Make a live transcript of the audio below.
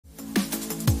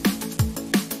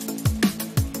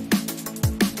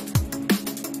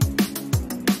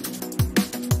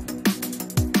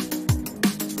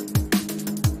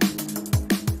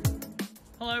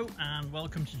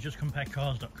welcome to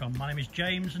justcomparecars.com. My name is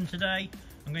James and today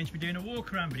I'm going to be doing a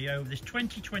walk around video of this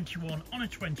 2021 on a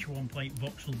 21 plate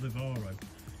Vauxhall Vivaro.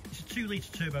 It's a 2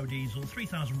 litre turbo diesel,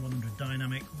 3100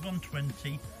 dynamic,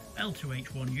 120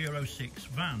 L2H1 Euro 6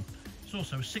 van. It's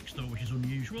also a 6-door, which is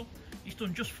unusual. It's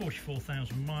done just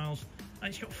 44,000 miles and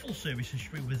it's got full service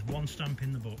history with 1 stamp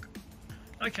in the book.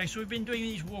 Okay, so we've been doing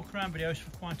these walk around videos for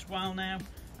quite a while now,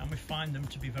 and we find them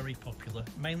to be very popular,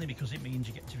 mainly because it means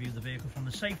you get to view the vehicle from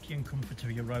the safety and comfort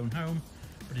of your own home,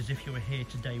 but as if you were here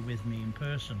today with me in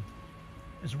person.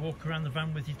 As I walk around the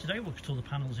van with you today, we'll look at all the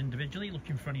panels individually,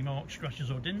 looking for any marks,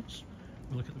 scratches or dents.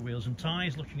 We'll look at the wheels and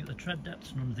tyres, looking at the tread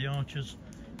depths and under the arches.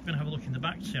 We're going to have a look in the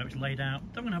back to see how it's laid out.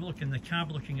 Then we're going to have a look in the cab,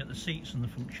 looking at the seats and the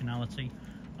functionality.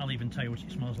 I'll even tell you what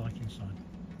it smells like inside.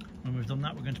 When we've done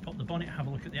that, we're going to pop the bonnet, have a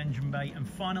look at the engine bay, and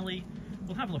finally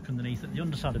we'll have a look underneath at the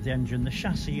underside of the engine, the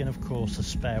chassis, and of course the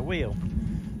spare wheel.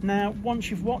 Now, once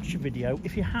you've watched the video,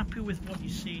 if you're happy with what you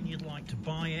see and you'd like to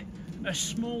buy it, a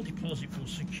small deposit will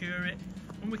secure it,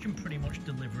 and we can pretty much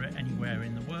deliver it anywhere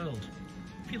in the world.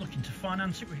 If you're looking to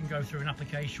finance it, we can go through an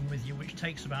application with you, which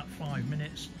takes about 5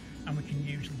 minutes, and we can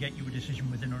usually get you a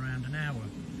decision within around an hour.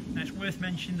 Now, it's worth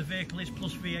mentioning the vehicle is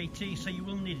plus VAT, so you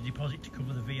will need a deposit to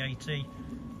cover the VAT.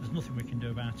 There's nothing we can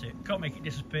do about it. Can't make it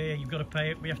disappear. You've got to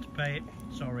pay it. We have to pay it.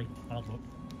 Sorry, hard luck.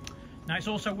 Now, it's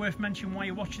also worth mentioning while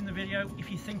you're watching the video, if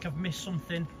you think I've missed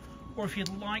something, or if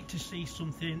you'd like to see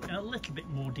something in a little bit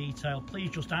more detail,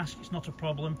 please just ask. It's not a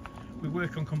problem. We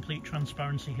work on complete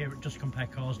transparency here at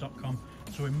justcomparecars.com,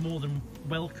 so we're more than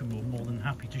welcome or more than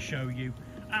happy to show you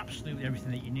absolutely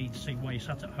everything that you need to see while you're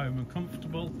sat at home and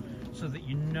comfortable, so that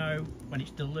you know when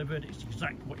it's delivered it's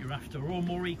exactly what you're after, or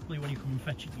more equally when you come and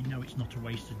fetch it, you know it's not a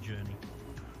wasted journey.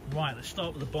 Right, let's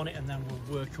start with the bonnet and then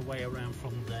we'll work our way around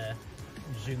from there.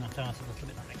 Zoom that out a little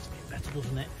bit, that makes it a bit better,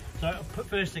 doesn't it? So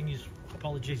first thing is,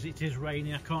 apologies, it is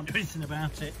raining, I can't do anything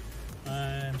about it,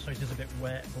 so it is a bit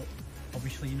wet, but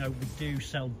obviously, you know, we do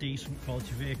sell decent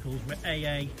quality vehicles. We're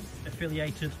AA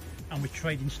affiliated and we're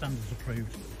trading standards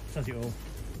approved. Says it all.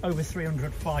 Over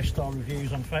 300 5-star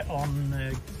reviews on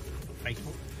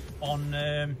Facebook, on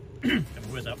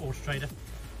where's that, Auto Trader.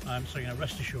 So, you know,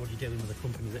 rest assured you're dealing with a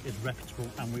company that is reputable,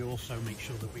 and we also make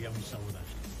sure that we only sell the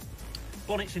best.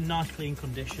 Bonnet's in nice clean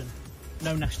condition,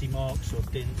 no nasty marks or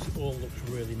dents, it all looks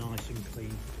really nice and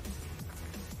clean.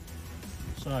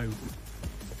 So,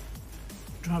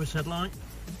 driver's headlight,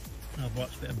 I've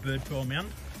watched a bit of bird for me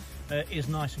hand, is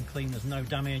nice and clean, there's no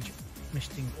damage,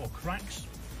 misting or cracks.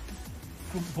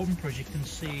 Front bumper, as you can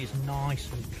see, is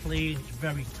nice and clean, it's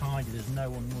very tidy, there's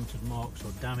no unwanted marks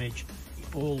or damage,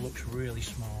 it all looks really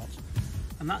smart.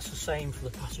 And that's the same for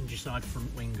the passenger side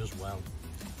front wing as well.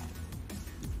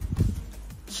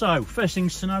 So, first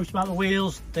things to note about the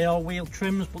wheels, they are wheel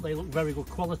trims, but they look very good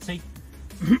quality.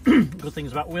 Good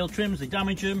things about wheel trims, they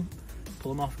damage them,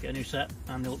 pull them off, get a new set,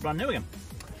 and they look brand new again.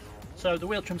 So the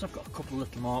wheel trims, I've got a couple of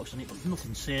little marks on it, but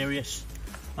nothing serious.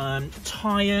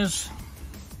 Tyres,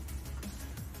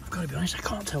 I've got to be honest, I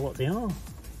can't tell what they are.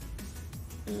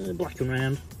 Black and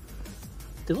round.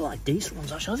 They look like decent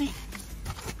ones actually.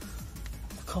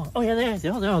 I can't. Oh yeah, they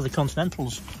are the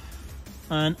Continentals.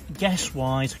 And guess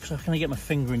wise, because I can get my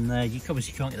finger in there, you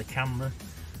obviously can't get the camera.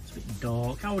 It's a bit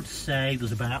dark. I would say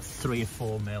there's about 3 or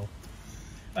 4 mil.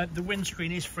 The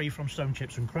windscreen is free from stone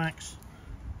chips and cracks.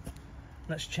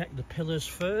 Let's check the pillars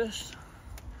first.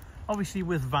 Obviously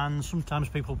with vans, sometimes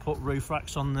people put roof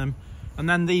racks on them, and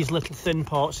then these little thin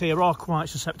parts here are quite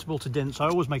susceptible to dents. I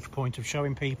always make a point of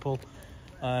showing people,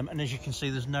 and as you can see,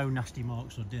 there's no nasty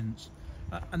marks or dents.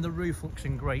 And the roof looks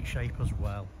in great shape as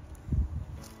well.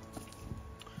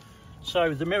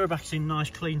 So the mirror back's in nice,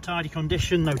 clean, tidy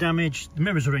condition, no damage. The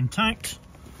mirrors are intact.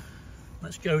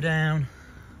 Let's go down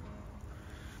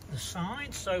the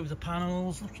side. So the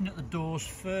panels, looking at the doors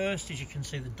first, as you can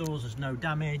see, the doors, there's no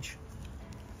damage.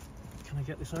 Can I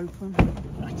get this open?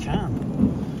 I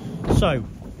can. So,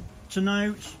 to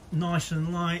note, nice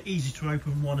and light, easy to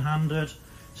open one-handed.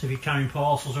 So if you're carrying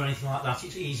parcels or anything like that,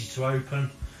 it's easy to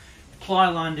open. Ply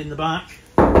lined in the back.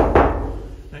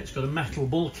 It's got a metal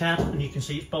bulkhead, and you can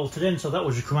see it's bolted in, so that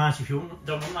will just come out if you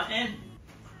don't want that in.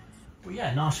 But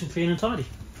yeah, nice and clean and tidy.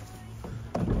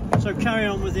 So carry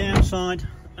on with the outside.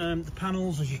 The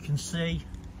panels, as you can see,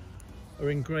 are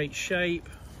in great shape.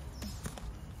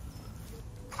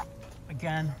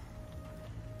 Again,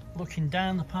 looking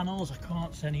down the panels, I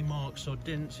can't see any marks or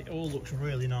dents. It all looks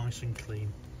really nice and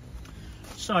clean.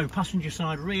 So passenger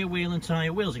side rear wheel and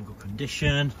tyre, wheels in good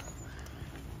condition.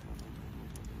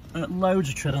 Loads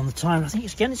of tread on the tyre. I think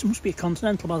it must be a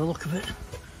Continental by the look of it.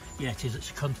 Yeah, it is, it's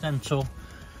a Continental.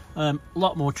 A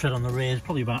lot more tread on the rear,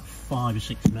 probably about 5 or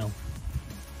 6 mil.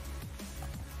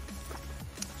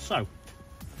 So,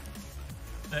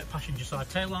 passenger side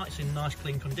tail lights in nice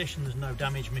clean condition, there's no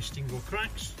damage, misting or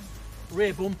cracks.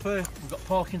 Rear bumper, we've got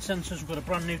parking sensors, we've got a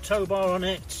brand new tow bar on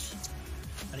it,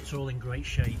 and it's all in great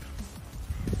shape.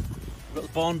 We've got the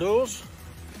barn doors,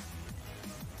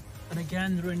 and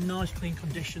again they're in nice clean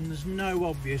condition, there's no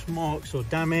obvious marks or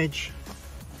damage,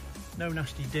 no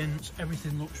nasty dents,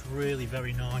 everything looks really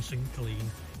very nice and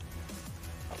clean.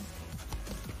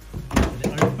 Get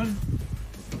it open.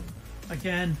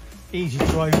 Again, easy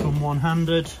to open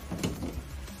one-handed.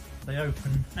 They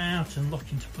open out and lock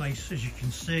into place, as you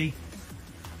can see.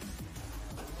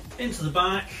 Into the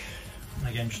back, and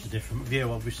again just a different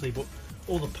view obviously, but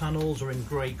all the panels are in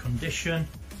great condition.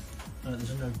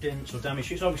 There's no dents or damage.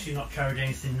 It's obviously not carried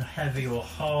anything heavy or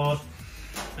hard,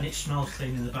 and it smells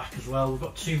clean in the back as well. We've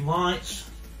got 2 lights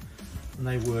and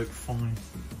they work fine.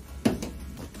 I'm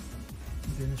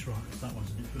doing this right, because that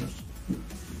one's in it first.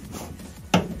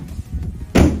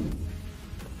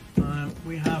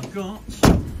 We have got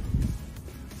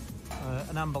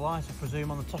an amber light, I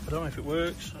presume, on the top. I don't know if it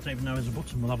works. I don't even know there's a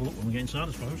button. We'll have a look when we get inside,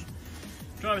 I suppose.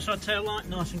 Driver side tail light,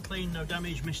 nice and clean, no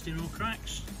damage, misting or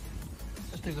cracks.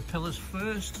 Let's do the pillars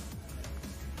first.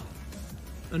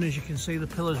 And as you can see, the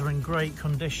pillars are in great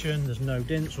condition. There's no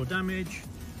dents or damage.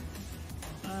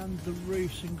 And the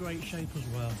roof's in great shape as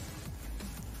well.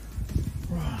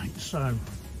 Right, so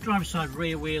driver side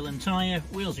rear wheel and tyre.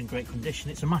 Wheels in great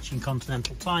condition. It's a matching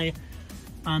Continental tyre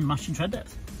and matching tread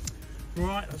depth.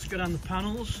 Right, let's go down the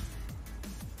panels.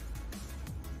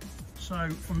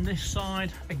 So from this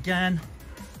side, again,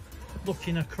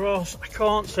 looking across, I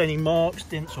can't see any marks,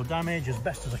 dents or damage as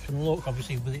best as I can look,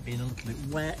 obviously with it being a little bit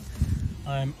wet.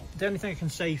 The only thing I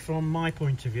can say from my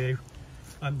point of view,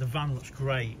 the van looks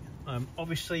great.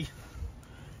 Obviously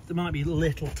there might be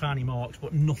little tiny marks,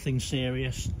 but nothing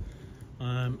serious,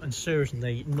 and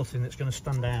seriously nothing that's going to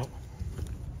stand out.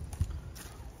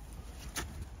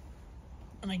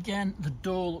 And again, the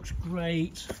door looks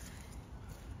great,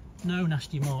 no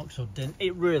nasty marks or dent.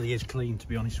 It really is clean, to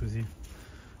be honest with you.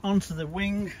 Onto the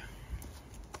wing,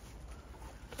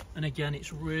 and again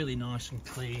it's really nice and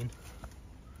clean,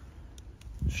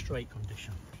 straight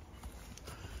condition.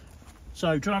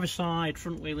 So driver's side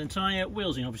front wheel and tyre,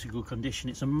 wheels in obviously good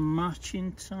condition. It's a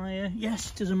matching tyre,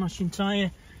 yes it is a matching tyre,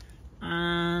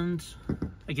 and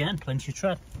again plenty of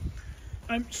tread.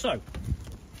 So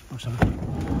let's have a look.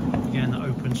 Again, that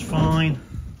opens fine,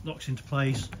 locks into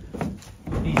place,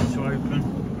 easy to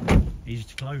open, easy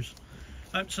to close.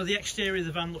 So the exterior of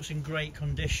the van looks in great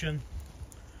condition.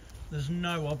 There's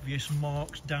no obvious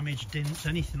marks, damage, dents,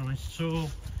 anything on it at all.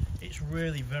 It's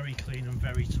really very clean and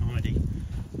very tidy.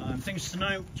 Things to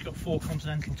note, you've got 4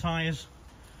 Continental tyres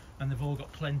and they've all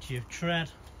got plenty of tread.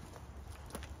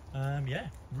 Yeah,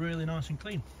 really nice and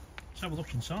clean. Let's have a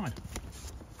look inside.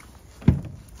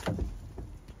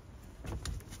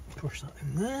 Push that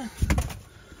in there.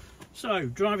 So,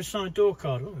 driver's side door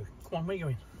card. Oh, come on, where are you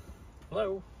going?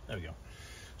 Hello? There we go.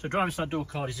 So driver's side door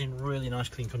card is in really nice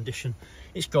clean condition.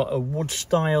 It's got a wood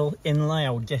style inlay.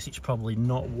 I would guess it's probably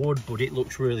not wood, but it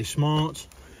looks really smart.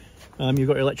 You've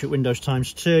got electric windows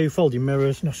 ×2, folding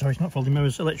mirrors. No, sorry, it's not folding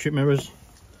mirrors, electric mirrors.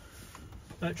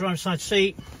 Driver's side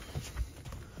seat.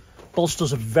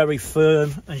 Bolsters are very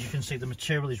firm. As you can see, the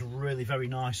material is really very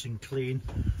nice and clean.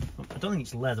 I don't think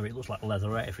it's leather, it looks like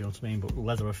leatherette, if you know what I mean, but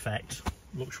leather effect.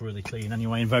 Looks really clean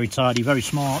anyway, and very tidy, very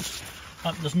smart.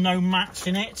 There's no mats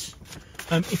in it.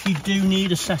 If you do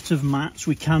need a set of mats,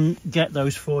 we can get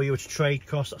those for you at a trade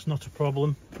cost, that's not a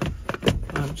problem.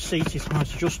 Seat is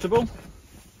height adjustable.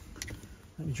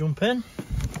 Let me jump in.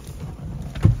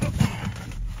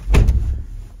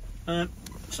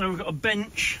 So we've got a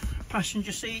bench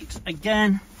passenger seat.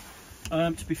 Again,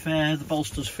 to be fair, the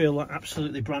bolsters feel like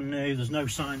absolutely brand new. There's no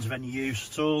signs of any use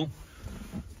at all.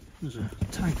 There's a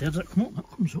tag there, does that come up? That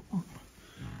comes up.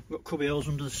 We've got cubby holes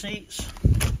under the seats.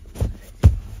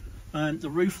 The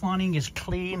roof lining is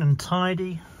clean and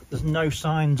tidy. There's no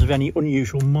signs of any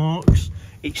unusual marks.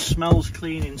 It smells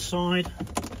clean inside.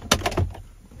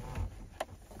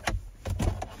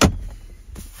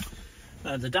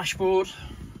 The dashboard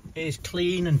is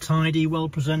clean and tidy, well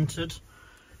presented.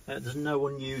 There's no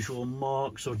unusual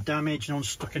marks or damage. No one's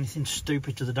stuck anything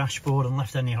stupid to the dashboard and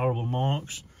left any horrible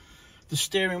marks. The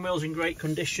steering wheel's in great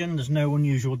condition. There's no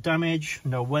unusual damage,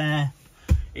 no wear.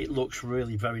 It looks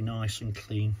really very nice and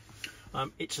clean.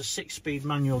 It's a 6-speed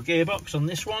manual gearbox on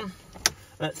this one.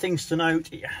 Things to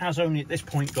note, it has only at this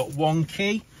point got 1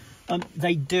 key.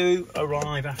 They do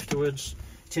arrive afterwards.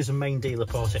 It is a main dealer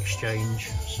part exchange,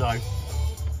 so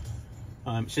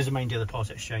This is the main dealer part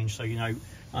exchange, so you know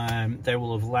they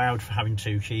will have allowed for having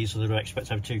 2 keys, so they don't expect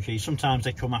to have 2 keys. Sometimes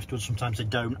they come afterwards, sometimes they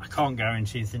don't. I can't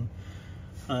guarantee anything,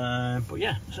 but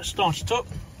yeah, let's start it up.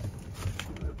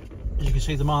 As you can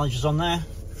see, the mileage is on there,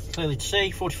 clearly to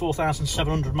see,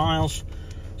 44,700 miles.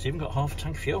 It's even got half a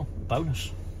tank of fuel,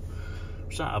 bonus.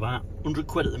 What's that, about 100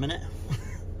 quid at the minute?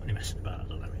 Only messing about, I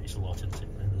don't know, it's a lot, isn't it,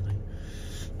 at the end of the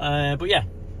day. But yeah,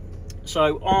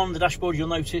 so on the dashboard you'll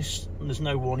notice there's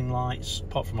no warning lights,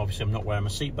 apart from obviously I'm not wearing my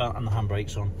seatbelt and the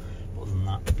handbrake's on. Other than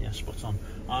that, yeah, spot on.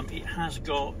 It has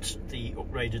got the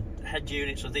upgraded head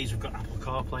unit, so these have got Apple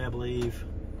CarPlay, I believe.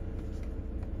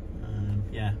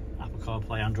 Yeah, Apple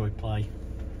CarPlay, Android Play.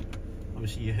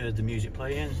 Obviously you heard the music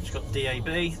playing. It's got DAB.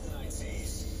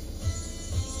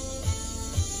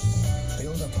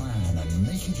 Build a plan and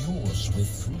make it yours with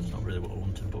free. That's not really what I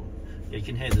wanted, but yeah, you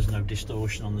can hear there's no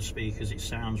distortion on the speakers. It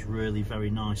sounds really very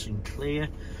nice and clear.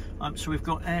 So we've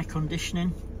got air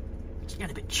conditioning. It's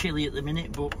getting a bit chilly at the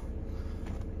minute, but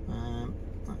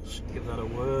let's give that a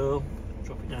whirl.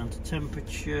 Drop it down to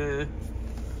temperature.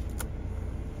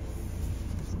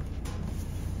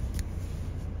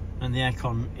 And the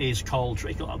aircon is cold,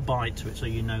 it's got a bite to it, so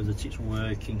you know that it's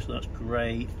working, so that's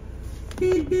great.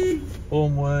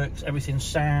 Horn works, everything's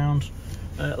sound.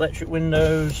 Electric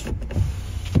windows.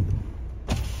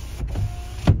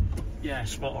 Yeah,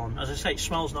 spot on. As I say, it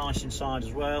smells nice inside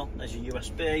as well. There's your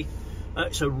USB.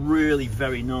 It's a really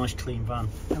very nice, clean van.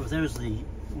 Oh, there's the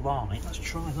light. Let's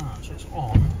try that. So it's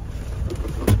on.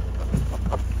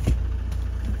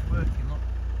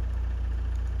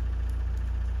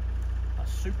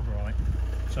 Super bright.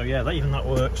 So yeah, even that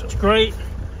works. That's great.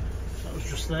 That was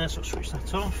just there, so I'll switch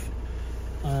that off.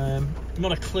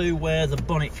 Not a clue where the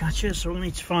bonnet catches, so we're going to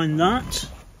need to find that.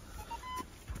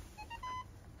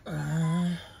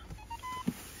 I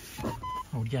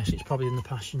would guess it's probably in the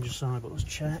passenger side, but let's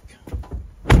check.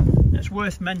 It's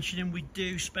worth mentioning we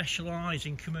do specialise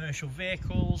in commercial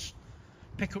vehicles,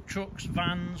 pickup trucks,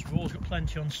 vans. We've always got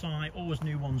plenty on site, always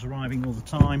new ones arriving all the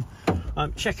time.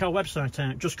 Check our website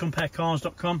out,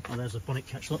 justcomparecars.com. Oh, there's a bonnet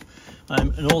catch, look.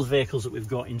 And all the vehicles that we've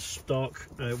got in stock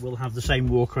will have the same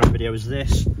walk around video as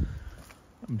this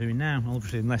I'm doing now,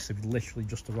 obviously, unless they've literally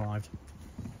just arrived.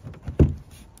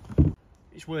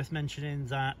 It's worth mentioning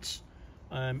that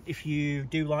if you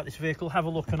do like this vehicle, have a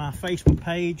look on our Facebook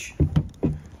page.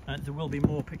 There will be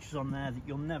more pictures on there that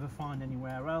you'll never find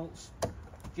anywhere else.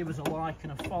 Give us a like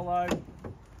and a follow,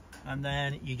 and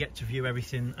then you get to view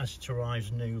everything as it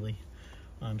arrives newly.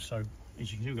 So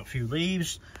as you can see, we've got a few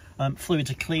leaves.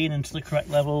 Fluids are clean and to the correct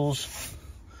levels.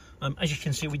 As you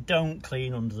can see, we don't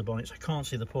clean under the bonnets. I can't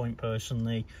see the point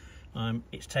personally.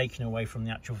 It's taken away from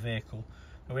the actual vehicle.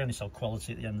 We only sell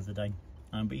quality at the end of the day.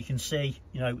 But you can see,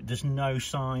 you know, there's no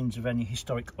signs of any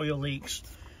historic oil leaks.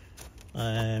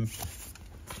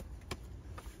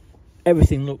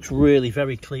 Everything looks really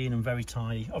very clean and very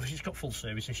tidy. Obviously it's got full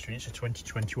service history, and it's a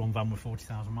 2021 van with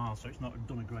 40,000 miles, so it's not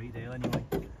done a great deal anyway.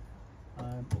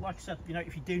 But like I said, you know,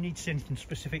 if you do need to see anything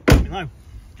specific, let me know.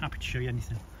 Happy to show you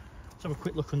anything. Let's have a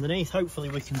quick look underneath. Hopefully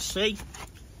we can see.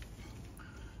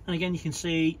 And again, you can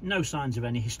see no signs of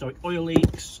any historic oil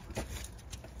leaks.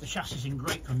 The chassis is in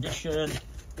great condition,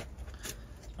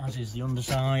 as is the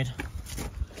underside.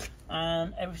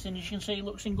 And everything, as you can see,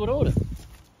 looks in good order.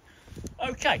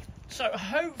 Okay, so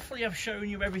hopefully I've shown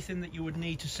you everything that you would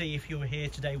need to see if you were here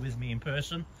today with me in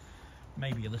person.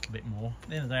 Maybe a little bit more. At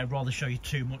the end of the day, I'd rather show you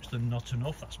too much than not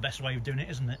enough. That's the best way of doing it,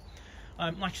 isn't it?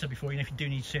 Like I said before, you know, if you do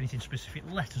need to see anything specific,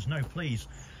 let us know, please.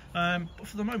 But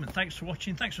for the moment, thanks for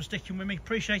watching. Thanks for sticking with me.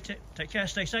 Appreciate it. Take care.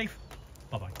 Stay safe.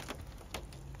 Bye-bye.